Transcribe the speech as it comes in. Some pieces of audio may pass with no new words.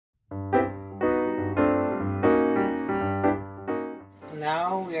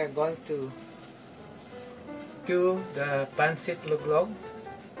now we are going to do the pancit luglog.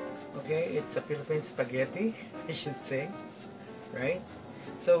 Okay, it's a Philippine spaghetti, I should say, right?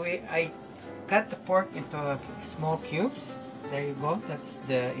 So I cut the pork into small cubes. There you go. That's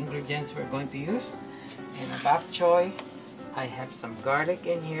the ingredients we're going to use. And a bok choy. I have some garlic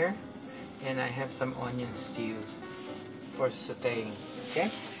in here, and I have some onions to use for sautéing. Okay.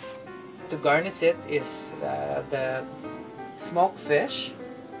 To garnish it is the smoked fish,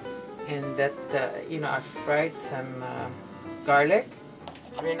 and that you know, I fried some garlic,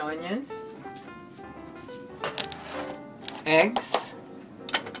 green onions, eggs,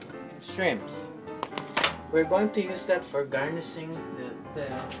 and shrimps. We're going to use that for garnishing the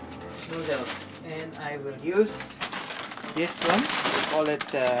noodles, and I will use this one. We call it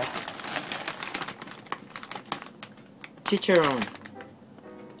Chicharron.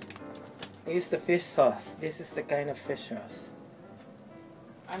 I use the fish sauce. This is the kind of fish sauce.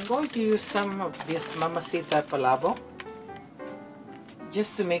 I'm going to use some of this Sita Palabok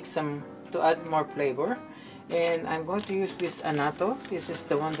just to make some, to add more flavor. And I'm going to use this anato. This is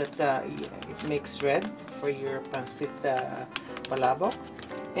the one that it makes red for your Pancit Palabok.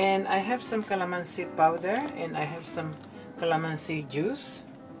 And I have some calamansi powder, and I have some calamansi juice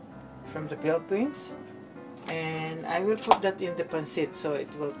from the Philippines. And I will put that in the pancit so it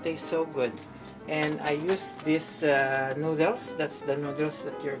will taste so good. And I use these noodles. That's the noodles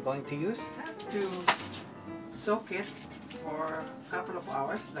that you're going to use. You have to soak it for a couple of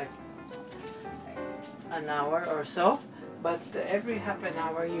hours, like an hour or so. But every half an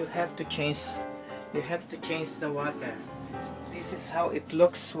hour you have to change the water. This is how it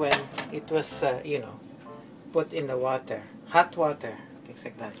looks when it was you know, put in the water, hot water, things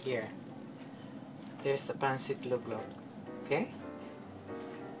like that. Here, there's the pancit luglog. Okay.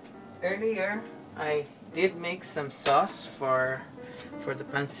 Earlier I did make some sauce for the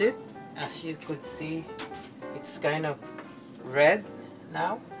pancit. As you could see, it's kind of red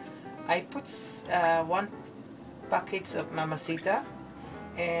now. I put 1 package of Sita,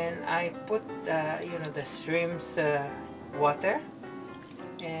 and I put you know, the shrimp's water,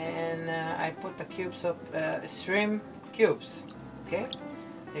 and I put the cubes of shrimp cubes. Okay,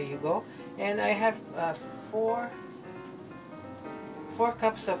 there you go. And I have 4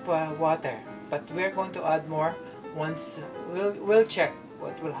 cups of water, but we're going to add more once we'll check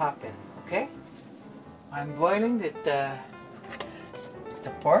what will happen. Okay, I'm boiling the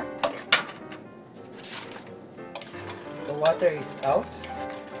pork. The water is out.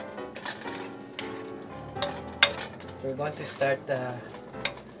 We're going to start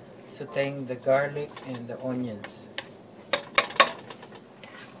sautéing the garlic and the onions.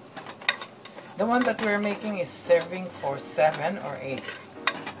 The one that we're making is serving for 7 or 8.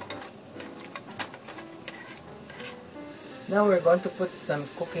 Now we're going to put some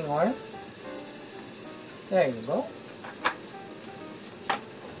cooking oil. There you go.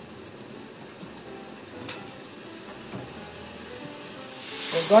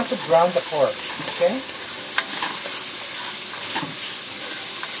 We're going to brown the pork, okay?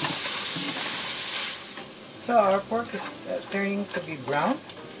 So our pork is turning to be brown,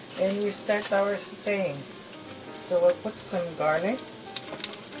 and we start our sautéing. So we'll put some garlic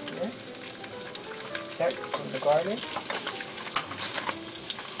here. Start from the garlic.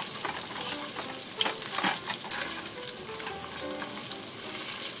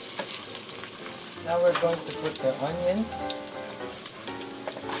 Now we're going to put the onions.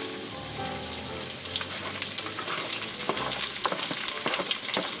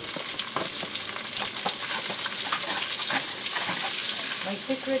 My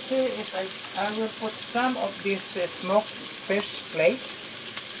secret here is I will put some of this smoked fish flakes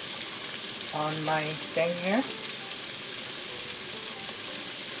on my thing here,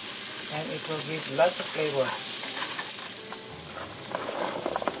 and it will give lots of flavor.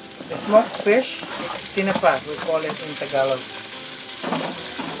 The smoked fish, it's tinapa, we call it in Tagalog.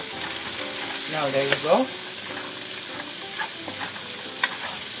 Now there you go.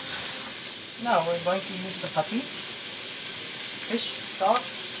 Now we're going to use the puppy fish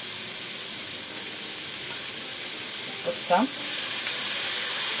sauce. Put some.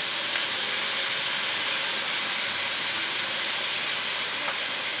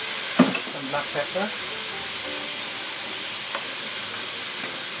 Some black pepper.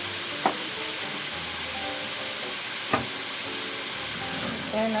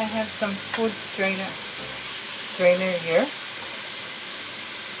 And I have some food strainer here.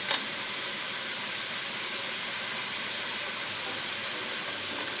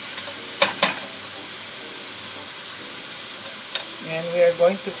 And we are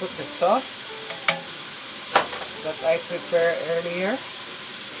going to put the sauce. that I prepared earlier.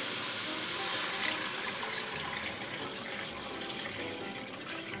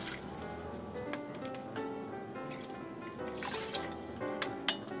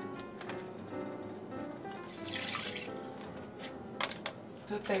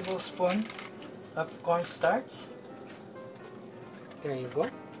 Two tablespoons of cornstarch. There you go.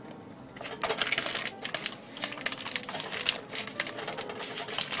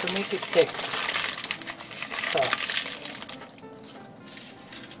 To make it thick sauce.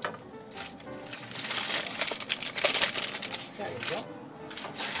 There you go.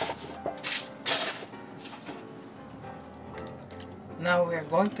 Now we're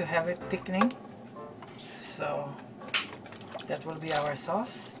going to have it thickening. So that will be our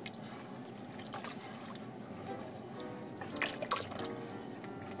sauce.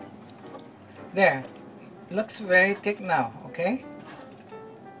 There. Looks very thick now, okay?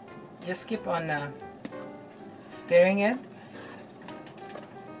 Just keep on stirring it.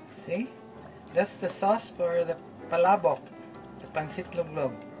 See? That's the sauce for the palabok, the pancit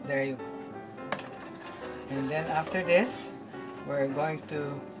luglog. There you go. And then after this, we're going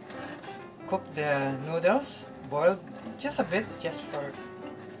to cook the noodles, boiled just a bit, just for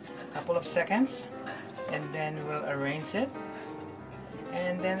a couple of seconds. And then we'll arrange it.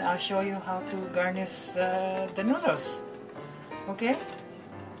 And then I'll show you how to garnish the noodles. Okay?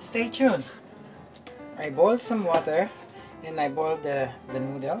 Stay tuned. I boiled some water and I boiled the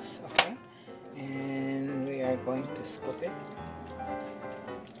noodles, okay? And we are going to scoop it.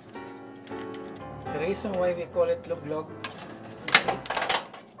 The reason why we call it luglog,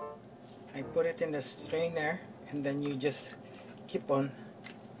 I put it in the strainer and then you just keep on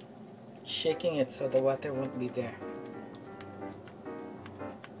shaking it so the water won't be there.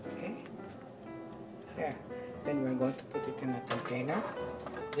 Okay? There. Then we're going to put it in a container.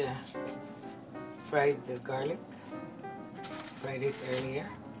 Fried the garlic. Fried it earlier.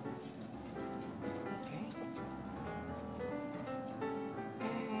 Okay.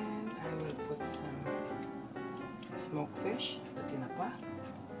 And I will put some smoked fish, the tinapa.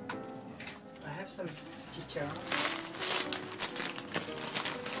 I have some chicharron.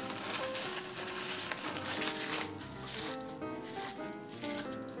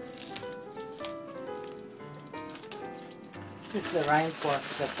 This is the rind pork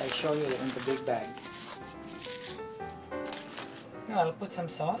that I show you in the big bag. Now I'll put some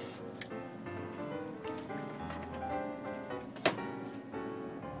sauce.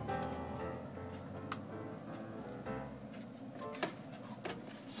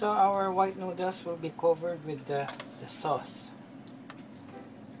 So our white noodles will be covered with the sauce.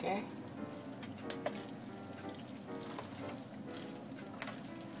 Okay?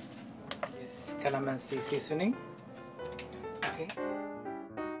 This calamansi seasoning. Okay.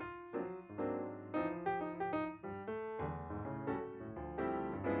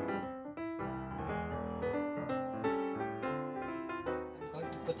 I'm going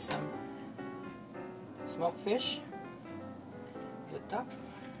to put some smoked fish at the top.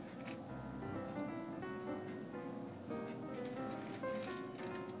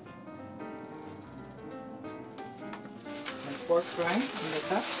 And pork rind on the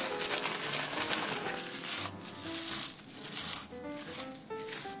top.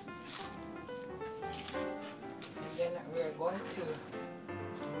 We are going to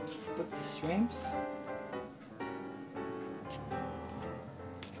put the shrimps.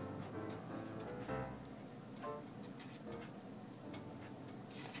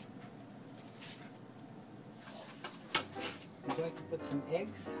 I'm going to put some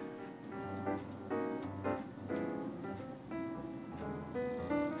eggs.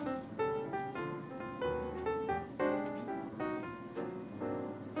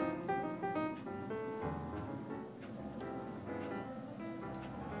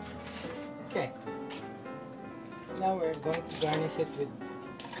 Okay, now we're going to garnish it with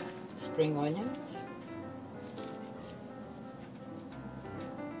spring onions.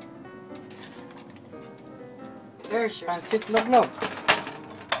 There's your pancit luglog.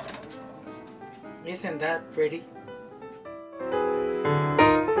 Isn't that pretty?